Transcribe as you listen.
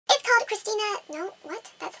It's called Christina... No,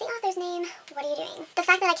 what? That's the author's name. What are you doing? The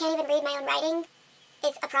fact that I can't even read my own writing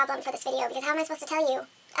is a problem for this video, because how am I supposed to tell you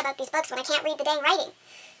about these books when I can't read the dang writing?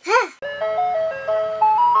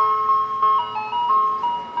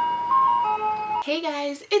 Hey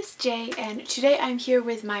guys, it's Jay, and today I'm here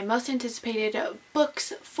with my most anticipated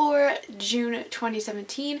books for June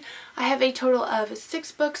 2017. I have a total of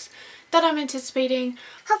 6 books that I'm anticipating.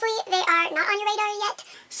 Hopefully they are not on your radar yet.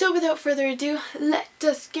 So without further ado, let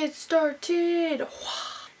us get started.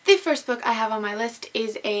 The first book I have on my list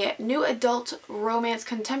is a new adult romance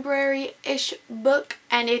contemporary-ish book,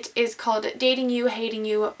 and it is called Dating You, Hating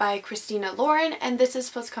You by Christina Lauren, and this is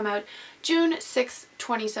supposed to come out June 6,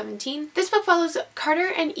 2017. This book follows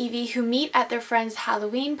Carter and Evie, who meet at their friend's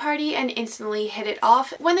Halloween party and instantly hit it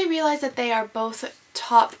off when they realize that they are both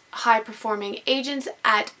top high-performing agents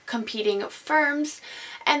at competing firms,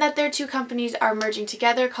 and that their two companies are merging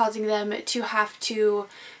together, causing them to have to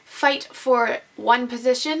fight for one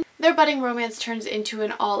position. Their budding romance turns into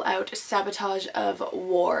an all-out sabotage of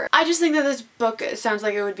war. I just think that this book sounds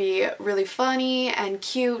like it would be really funny and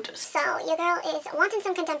cute. So your girl is wanting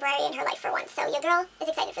some contemporary in her life for once, so your girl is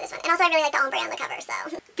excited for this one. And also I really like the ombre on the cover,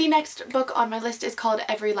 so. The next book on my list is called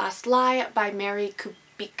Every Last Lie by Mary Kubica.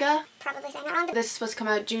 Probably saying that wrong. This is supposed to come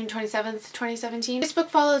out June 27th, 2017. This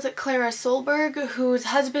book follows Clara Solberg, whose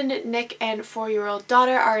husband Nick and 4-year-old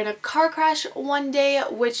daughter are in a car crash one day,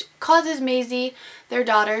 which causes Maisie, their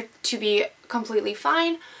daughter, to be completely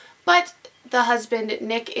fine, but the husband,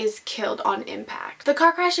 Nick, is killed on impact. The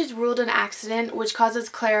car crash is ruled an accident, which causes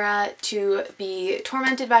Clara to be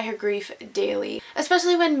tormented by her grief daily,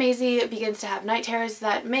 especially when Maisie begins to have night terrors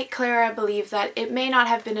that make Clara believe that it may not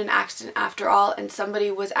have been an accident after all and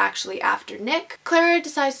somebody was actually after Nick. Clara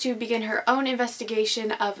decides to begin her own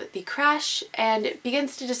investigation of the crash and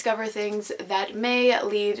begins to discover things that may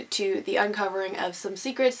lead to the uncovering of some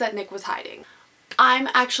secrets that Nick was hiding. I'm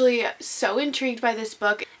actually so intrigued by this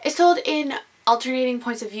book. It's told in alternating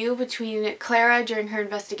points of view between Clara during her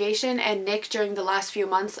investigation and Nick during the last few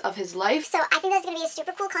months of his life. So I think that's going to be a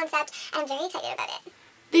super cool concept, and I'm very excited about it.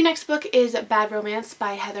 The next book is Bad Romance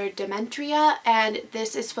by Heather Demetria, and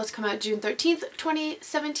this is supposed to come out June 13th,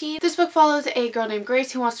 2017. This book follows a girl named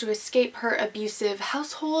Grace who wants to escape her abusive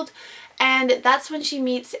household, and that's when she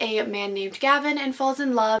meets a man named Gavin and falls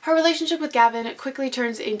in love. Her relationship with Gavin quickly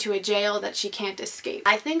turns into a jail that she can't escape.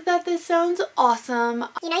 I think that this sounds awesome.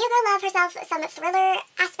 You know, your girl loves herself some thriller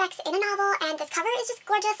aspects in a novel, and this cover is just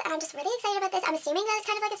gorgeous, and I'm just really excited about this. I'm assuming that it's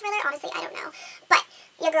kind of like a thriller. Honestly, I don't know. But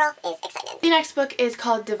your girl is excited. The next book is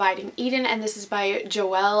called Dividing Eden, and this is by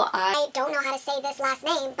Joelle. I don't know how to say this last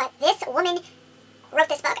name, but this woman wrote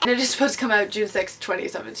this book. And it is supposed to come out June 6,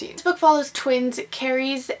 2017. This book follows twins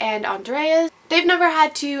Carrie's and Andrea's. They've never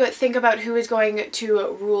had to think about who is going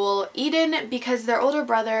to rule Eden because their older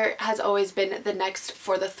brother has always been the next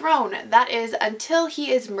for the throne. That is, until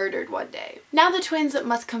he is murdered one day. Now the twins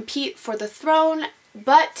must compete for the throne,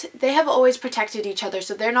 but they have always protected each other,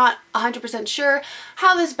 so they're not 100% sure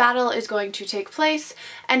how this battle is going to take place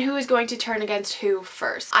and who is going to turn against who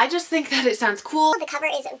first. I just think that it sounds cool. The cover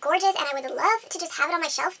is gorgeous, and I would love to just have it on my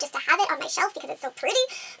shelf, because it's so pretty.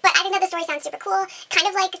 But I think that the story sounds super cool, kind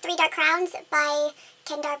of like Three Dark Crowns by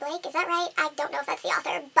Kendar Blake, is that right? I don't know if that's the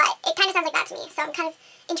author, but it kind of sounds like that to me, so I'm kind of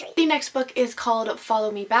intrigued. The next book is called Follow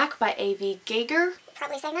Me Back by A.V. Gager.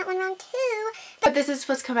 Probably saying that one wrong too. But this is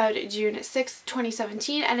supposed to come out June 6,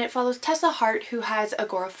 2017, and it follows Tessa Hart, who has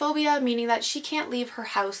agoraphobia, meaning that she can't leave her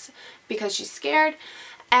house because she's scared,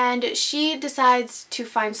 and she decides to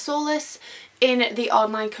find solace in the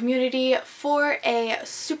online community for a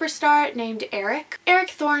superstar named Eric. Eric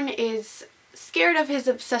Thorne is scared of his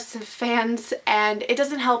obsessive fans, and it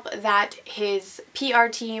doesn't help that his PR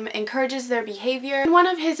team encourages their behavior. When one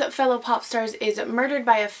of his fellow pop stars is murdered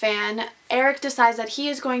by a fan, Eric decides that he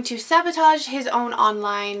is going to sabotage his own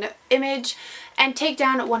online image and take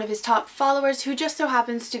down one of his top followers, who just so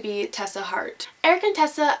happens to be Tessa Hart. Eric and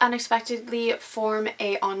Tessa unexpectedly form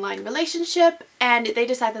an online relationship, and they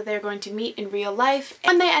decide that they're going to meet in real life.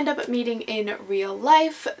 When they end up meeting in real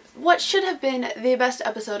life, what should have been the best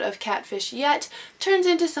episode of Catfish yet turns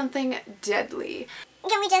into something deadly.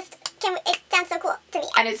 It sounds so cool to me.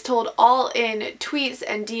 And it's told all in tweets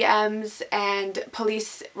and DMs and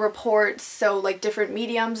police reports, so like different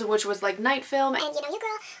mediums, which was like Night Film. And you know, your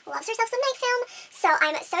girl loves herself some Night Film, so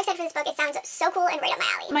I'm so excited for this book. It sounds so cool and right up my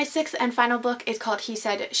alley. My 6th and final book is called He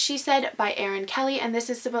Said, She Said by Erin Kelly, and this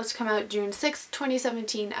is supposed to come out June 6,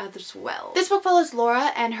 2017 as well. This book follows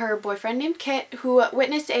Laura and her boyfriend named Kit, who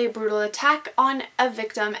witnessed a brutal attack on a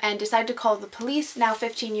victim and decide to call the police. Now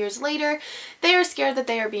 15 years later, they are scared that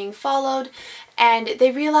they are being followed followed, and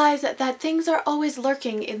they realize that things are always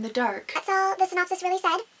lurking in the dark. That's all the synopsis really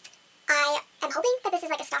said. I am hoping that this is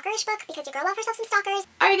like a stalkerish book because your girl loves herself some stalkers.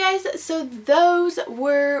 Alright guys, so those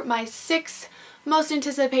were my 6 most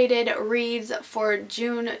anticipated reads for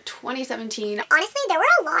June 2017. Honestly, there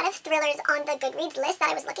were a lot of thrillers on the Goodreads list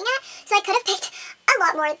that I was looking at, so I could have picked a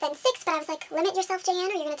lot more than 6, but I was like, limit yourself, Jayanne,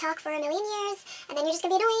 or you're going to talk for a million years, and then you're just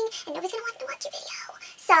going to be annoying, and nobody's going to want to watch your video.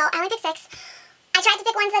 So I only picked 6. I tried to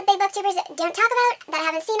pick ones that big booktubers don't talk about, that I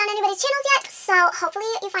haven't seen on anybody's channels yet, so hopefully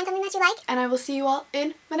you find something that you like. And I will see you all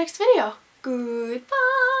in my next video. Goodbye!